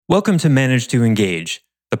Welcome to Manage to Engage,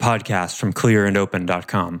 the podcast from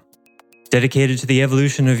clearandopen.com, dedicated to the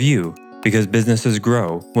evolution of you because businesses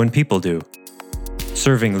grow when people do.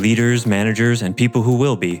 Serving leaders, managers, and people who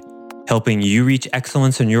will be, helping you reach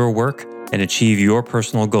excellence in your work and achieve your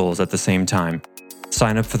personal goals at the same time.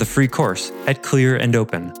 Sign up for the free course at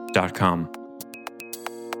clearandopen.com.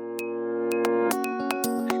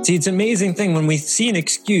 See, it's an amazing thing. When we see an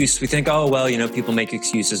excuse, we think, oh, well, people make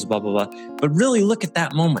excuses, blah, blah, blah. But really look at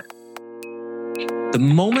that moment. The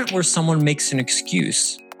moment where someone makes an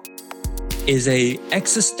excuse is an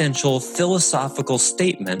existential philosophical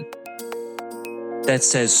statement that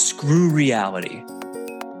says, screw reality.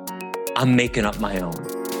 I'm making up my own.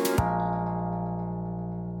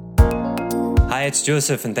 Hi, it's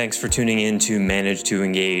Joseph, and thanks for tuning in to Manage to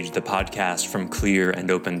Engage, the podcast from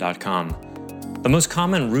clearandopen.com. The most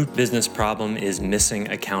common root business problem is missing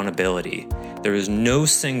accountability. There is no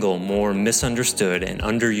single more misunderstood and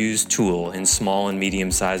underused tool in small and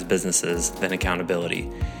medium-sized businesses than accountability.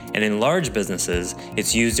 And in large businesses,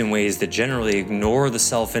 it's used in ways that generally ignore the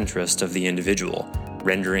self-interest of the individual,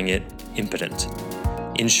 rendering it impotent.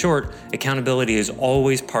 In short, accountability is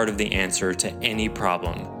always part of the answer to any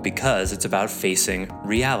problem because it's about facing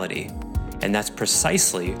reality. And that's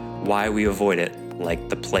precisely why we avoid it like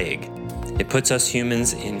the plague. It puts us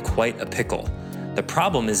humans in quite a pickle. The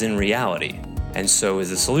problem is in reality, and so is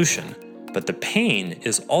the solution. But the pain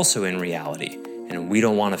is also in reality, and we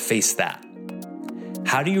don't want to face that.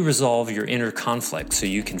 How do you resolve your inner conflict so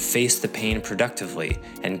you can face the pain productively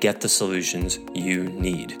and get the solutions you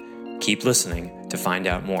need? Keep listening to find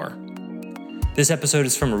out more. This episode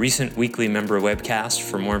is from a recent weekly member webcast.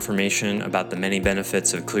 For more information about the many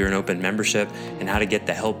benefits of Clear and Open membership and how to get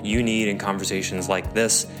the help you need in conversations like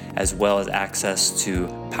this, as well as access to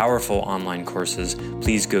powerful online courses,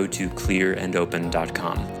 please go to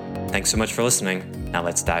clearandopen.com. Thanks so much for listening. Now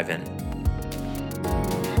let's dive in.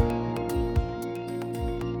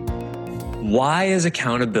 Why is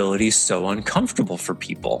accountability so uncomfortable for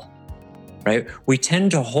people? Right? We tend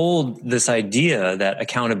to hold this idea that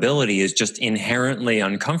accountability is just inherently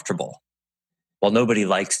uncomfortable. Well, nobody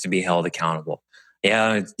likes to be held accountable.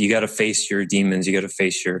 Yeah, you got to face your demons. You got to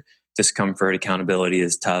face your discomfort. Accountability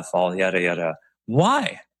is tough, all yada, yada.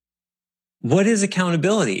 Why? What is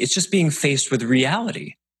accountability? It's just being faced with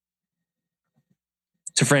reality.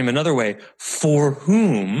 To frame another way, for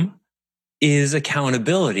whom is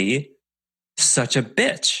accountability such a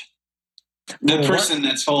bitch? The person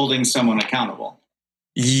that's holding someone accountable.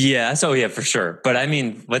 Yes. Oh, yeah, for sure. But I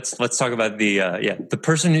mean, let's talk about the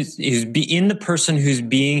person who's the person who's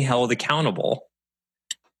being held accountable.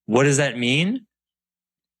 What does that mean?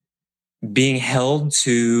 Being held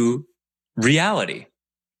to reality,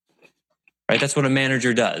 right? That's what a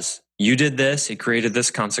manager does. You did this. It created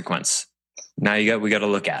this consequence. Now we got to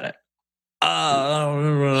look at it.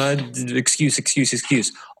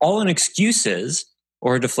 Excuse. All an excuse is,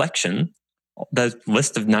 or a deflection, that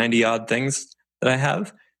list of 90 odd things that I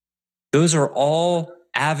have, those are all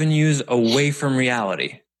avenues away from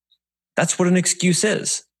reality. That's what an excuse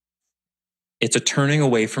is. It's a turning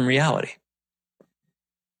away from reality.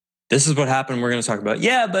 This is what happened. We're going to talk about,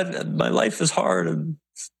 but my life is hard and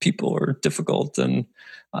people are difficult and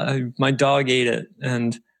my dog ate it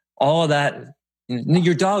and all of that.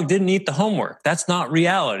 Your dog didn't eat the homework. That's not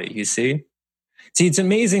reality, you see? See, it's an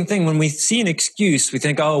amazing thing. When we see an excuse, we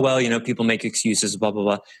think, oh, well, people make excuses, blah, blah,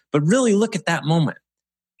 blah. But really look at that moment.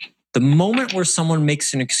 The moment where someone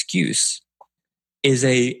makes an excuse is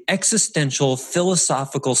an existential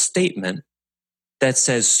philosophical statement that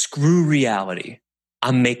says, screw reality.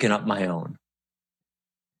 I'm making up my own.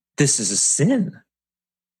 This is a sin.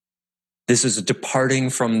 This is a departing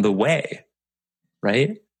from the way,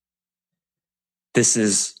 right? This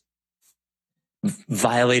is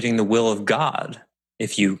violating the will of God.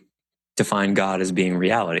 If you define God as being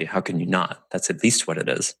reality, how can you not? That's at least what it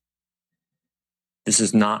is. This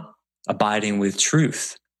is not abiding with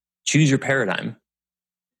truth. Choose your paradigm.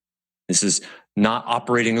 This is not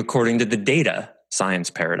operating according to the data science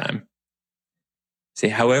paradigm. See,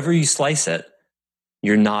 however you slice it,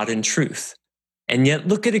 you're not in truth. And yet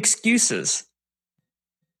look at excuses.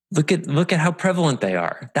 Look at how prevalent they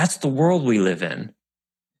are. That's the world we live in.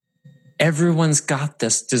 Everyone's got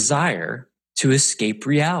this desire to escape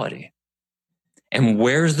reality. And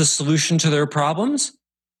where's the solution to their problems?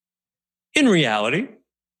 In reality.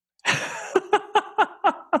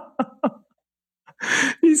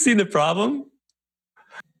 You see the problem?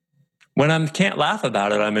 When I can't laugh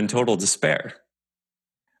about it, I'm in total despair.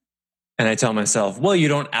 And I tell myself, well, you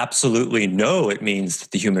don't absolutely know it means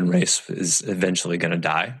that the human race is eventually going to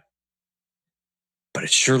die. But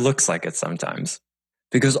it sure looks like it sometimes.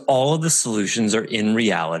 because all of the solutions are in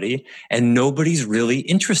reality and nobody's really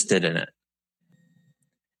interested in it.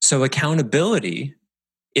 So accountability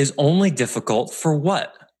is only difficult for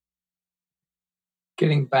what?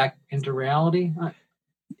 Getting back into reality?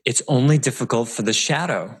 It's only difficult for the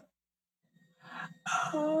shadow.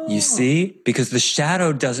 You see? Because the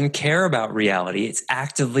shadow doesn't care about reality. It's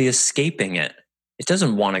actively escaping it. It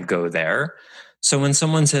doesn't want to go there. So when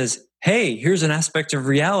someone says, hey, here's an aspect of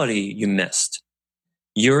reality you missed.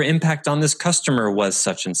 Your impact on this customer was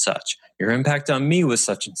such and such. Your impact on me was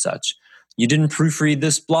such and such. You didn't proofread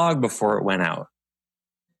this blog before it went out.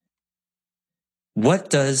 What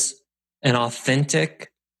does an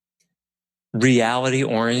authentic,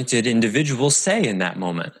 reality-oriented individual say in that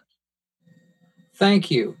moment?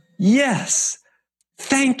 Thank you. Yes.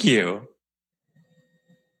 Thank you.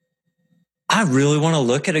 I really want to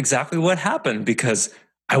look at exactly what happened because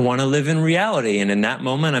I want to live in reality. And in that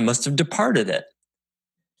moment, I must have departed it.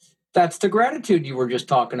 That's the gratitude you were just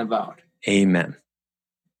talking about. Amen.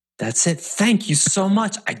 That's it. Thank you so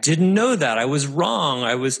much. I didn't know that. I was wrong.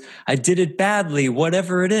 I did it badly,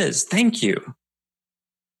 whatever it is. Thank you.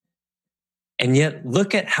 And yet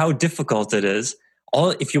look at how difficult it is.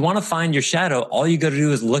 If you want to find your shadow, all you got to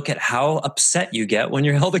do is look at how upset you get when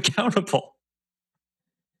you're held accountable.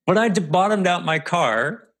 When I bottomed out my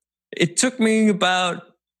car, it took me about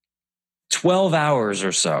 12 hours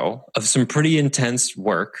or so of some pretty intense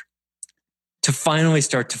work to finally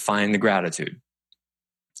start to find the gratitude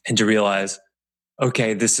and to realize,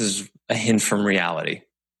 okay, this is a hint from reality.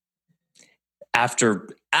 After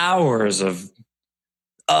hours of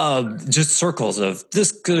just circles of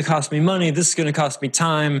this is going to cost me money, this is going to cost me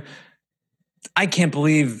time. I can't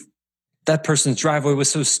believe that person's driveway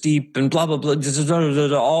was so steep and blah, blah, blah,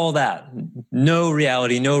 all that. No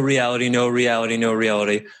reality, no reality, no reality, no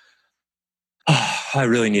reality. Oh, I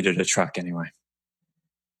really needed a truck anyway.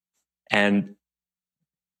 And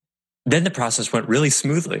then the process went really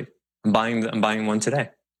smoothly. I'm buying one today,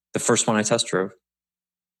 the first one I test drove.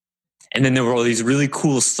 And then there were all these really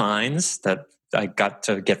cool signs that I got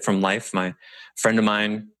to get from life. My friend of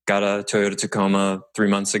mine got a Toyota Tacoma 3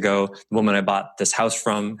 months ago. The woman I bought this house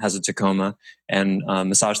from has a Tacoma, and a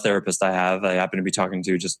massage therapist I happen to be talking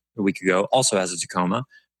to just a week ago, also has a Tacoma.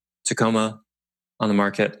 Tacoma on the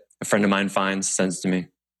market. A friend of mine finds, sends to me.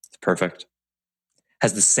 It's perfect.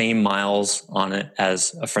 Has the same miles on it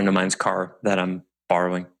as a friend of mine's car that I'm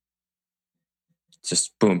borrowing.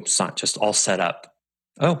 Just boom, just all set up.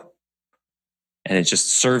 Oh. And it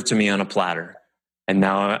just served to me on a platter. And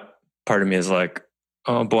now part of me is like,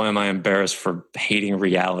 oh boy, am I embarrassed for hating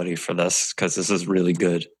reality for this, because this is really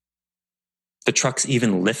good. The truck's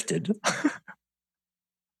even lifted.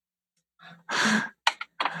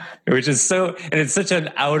 Which is and it's such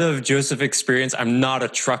an out of Joseph experience. I'm not a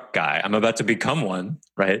truck guy. I'm about to become one,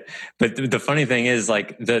 right? But the funny thing is,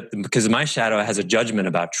 like, because my shadow has a judgment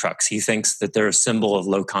about trucks. He thinks that they're a symbol of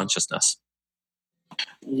low consciousness.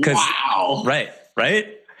 Wow. Right.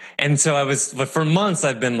 And so for months,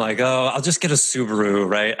 I've been like, oh, I'll just get a Subaru,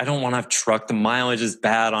 right? I don't want to have a truck. The mileage is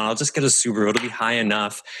bad I'll just get a Subaru. It'll be high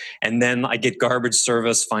enough. And then I get garbage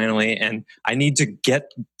service finally, and I need to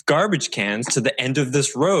get garbage cans to the end of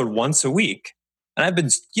this road once a week.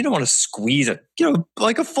 And you don't want to squeeze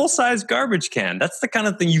like a full-size garbage can. That's the kind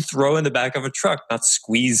of thing you throw in the back of a truck, not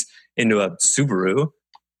squeeze into a Subaru,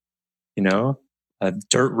 a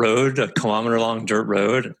dirt road, a kilometer-long dirt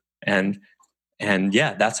road. And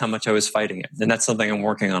yeah, that's how much I was fighting it. And that's something I'm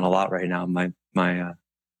working on a lot right now. My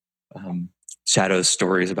Shadow's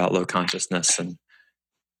stories about low consciousness. And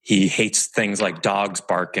he hates things like dogs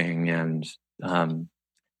barking and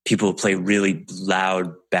people who play really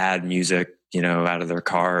loud, bad music, out of their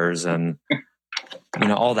cars and,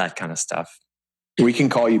 all that kind of stuff. We can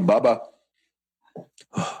call you Bubba.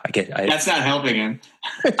 Oh, that's not helping him.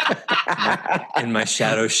 And my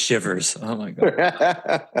shadow shivers. Oh my God.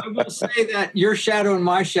 I will say that your shadow and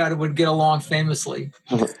my shadow would get along famously.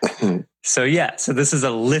 So this is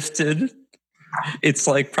a lifted, it's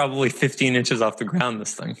like probably 15 inches off the ground,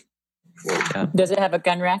 this thing. Yeah. Does it have a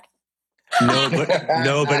gun rack? No,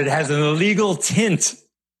 but it has an illegal tint.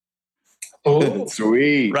 Oh,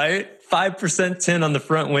 sweet. Right? 5% tint on the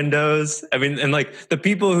front windows. I mean, and like the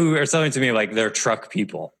people who are selling to me, like, they're truck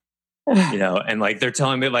people, and like they're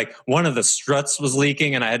telling me like one of the struts was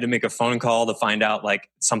leaking and I had to make a phone call to find out like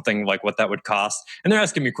something like what that would cost. And they're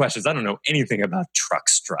asking me questions. I don't know anything about truck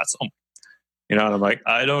struts. And I'm like,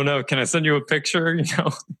 I don't know. Can I send you a picture?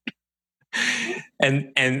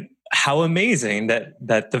 And how amazing that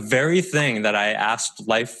the very thing that I asked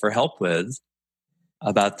life for help with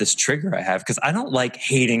about this trigger I have, because I don't like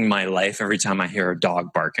hating my life every time I hear a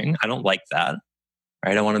dog barking. I don't like that.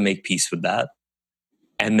 right? I want to make peace with that.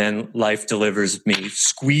 And then life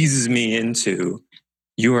squeezes me into,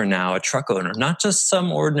 you are now a truck owner, not just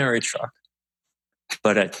some ordinary truck,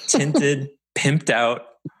 but a tinted, pimped out,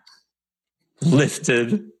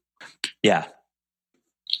 lifted. Yeah.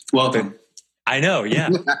 Welcome. I know. Yeah.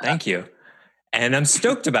 Thank you. And I'm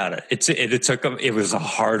stoked about it. It was a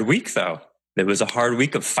hard week though. It was a hard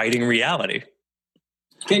week of fighting reality.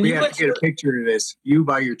 We have to get a picture of this. You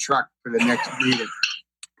by your truck for the next meeting.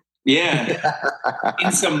 Yeah.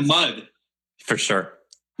 In some mud. For sure.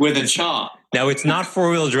 With a chomp. Now, it's not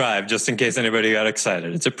 4-wheel drive, just in case anybody got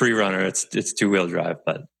excited. It's a pre-runner. It's 2-wheel drive,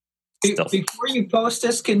 but still. Before you post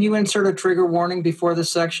this, can you insert a trigger warning before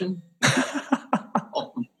this section?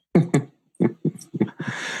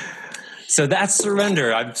 So that's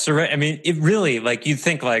surrender. I mean, it really, like, you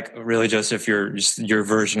think like, really, Joseph, your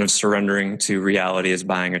version of surrendering to reality is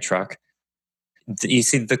buying a truck. You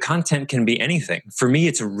see, the content can be anything. For me,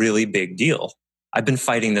 it's a really big deal. I've been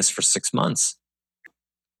fighting this for 6 months.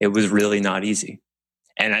 It was really not easy.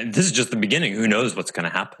 And this is just the beginning. Who knows what's going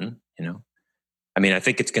to happen, you know? I mean, I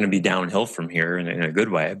think it's going to be downhill from here in a good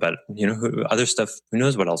way, but you know, other stuff, who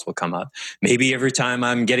knows what else will come up. Maybe every time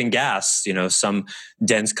I'm getting gas, you know, some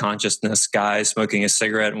dense consciousness guy smoking a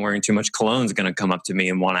cigarette and wearing too much cologne is going to come up to me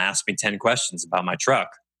and want to ask me 10 questions about my truck,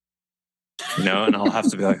 you know, and I'll have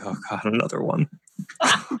to be like, oh God, another one.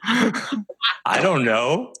 I don't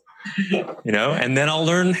know, you know, and then I'll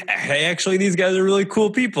learn, hey, actually, these guys are really cool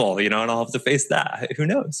people, you know, and I'll have to face that. Who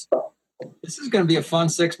knows? This is going to be a fun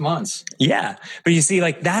 6 months. Yeah. But you see,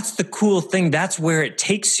 like, that's the cool thing. That's where it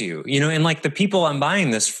takes you, you know, and like the people I'm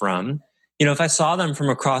buying this from, you know, if I saw them from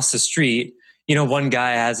across the street, you know, one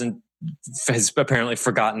guy has apparently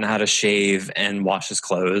forgotten how to shave and wash his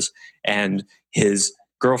clothes, and his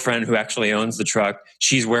girlfriend, who actually owns the truck,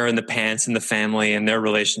 she's wearing the pants in the family, and their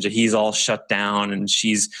relationship, he's all shut down and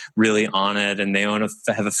she's really on it, and they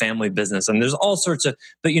have a family business, and there's all sorts of,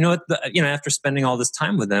 but you know what, after spending all this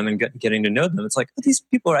time with them and getting to know them, it's like, oh, these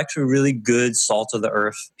people are actually really good, salt of the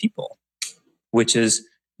earth people, which is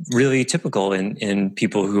really typical in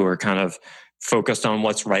people who are kind of focused on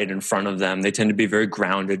what's right in front of them. They tend to be very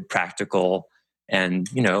grounded, practical, and,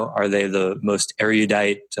 you know, are they the most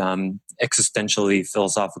erudite, existentially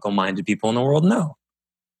philosophical minded people in the world? No.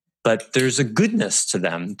 But there's a goodness to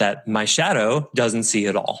them that my shadow doesn't see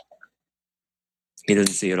at all. He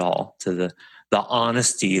doesn't see at all, to the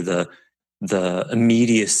honesty, the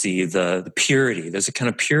immediacy, the purity. There's a kind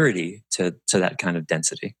of purity to that kind of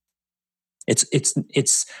density.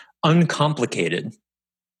 It's uncomplicated,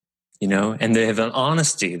 you know, and they have an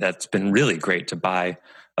honesty that's been really great to buy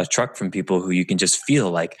a truck from people who you can just feel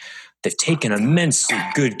like they've taken immensely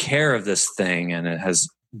good care of this thing, and it has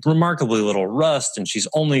remarkably little rust, and she's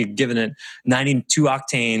only given it 92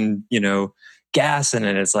 octane, you know, gas in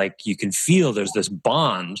it. It's like you can feel there's this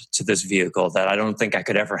bond to this vehicle that I don't think I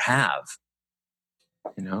could ever have.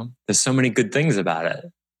 You know, there's so many good things about it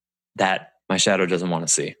that my shadow doesn't want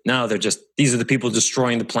to see. No, these are the people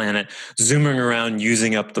destroying the planet, zooming around,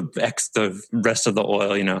 using up the rest of the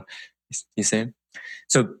oil, you know. You see?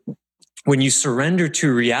 So when you surrender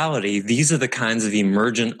to reality, these are the kinds of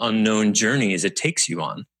emergent, unknown journeys it takes you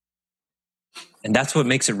on. And that's what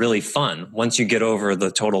makes it really fun once you get over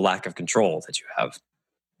the total lack of control that you have.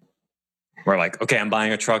 We're like, okay, I'm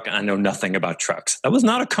buying a truck and I know nothing about trucks. That was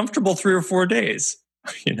not a comfortable 3 or 4 days,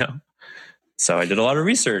 you know? So I did a lot of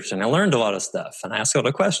research and I learned a lot of stuff and I asked a lot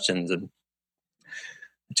of questions and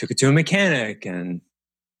I took it to a mechanic and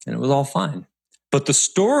it was all fine. But the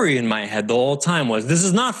story in my head the whole time was, this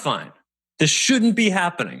is not fine. This shouldn't be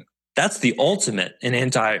happening. That's the ultimate in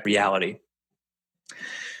anti-reality.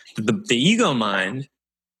 The ego mind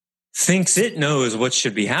thinks it knows what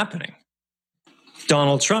should be happening.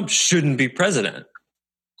 Donald Trump shouldn't be president,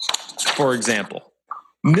 for example.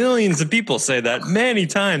 Millions of people say that many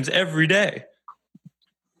times every day.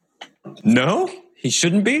 No, he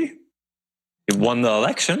shouldn't be. He won the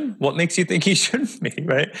election. What makes you think he shouldn't be,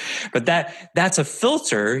 right? But that's a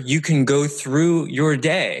filter you can go through your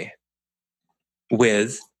day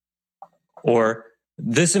with, or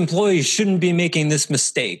this employee shouldn't be making this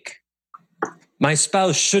mistake. My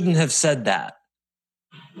spouse shouldn't have said that.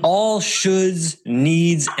 All shoulds,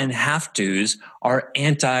 needs, and have-tos are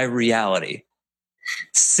anti-reality.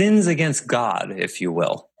 Sins against God, if you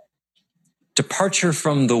will. Departure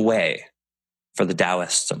from the way for the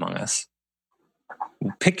Taoists among us.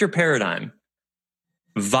 Pick your paradigm.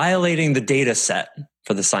 Violating the data set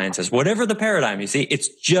for the scientists. Whatever the paradigm, you see, it's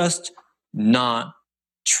just not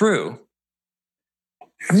true.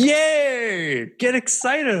 Yay! Get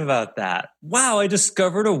excited about that. Wow, I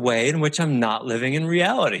discovered a way in which I'm not living in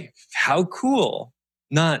reality. How cool.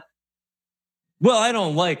 Not, well, I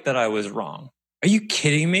don't like that I was wrong. Are you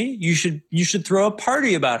kidding me? You should throw a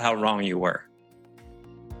party about how wrong you were.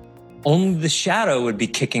 Only the shadow would be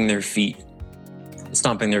kicking their feet,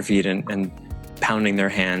 stomping their feet and pounding their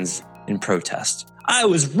hands in protest. I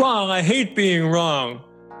was wrong. I hate being wrong.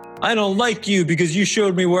 I don't like you because you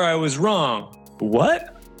showed me where I was wrong.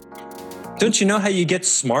 What? Don't you know how you get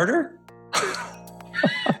smarter?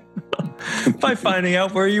 By finding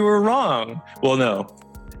out where you were wrong. Well, no.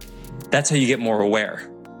 That's how you get more aware.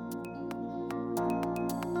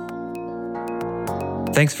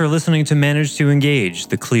 Thanks for listening to Manage to Engage,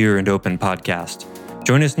 the Clear and Open podcast.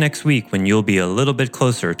 Join us next week when you'll be a little bit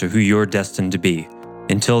closer to who you're destined to be.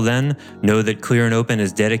 Until then, know that Clear and Open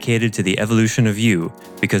is dedicated to the evolution of you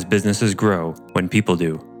because businesses grow when people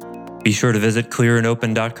do. Be sure to visit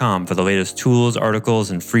clearandopen.com for the latest tools,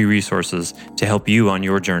 articles, and free resources to help you on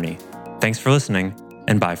your journey. Thanks for listening,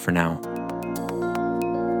 and bye for now.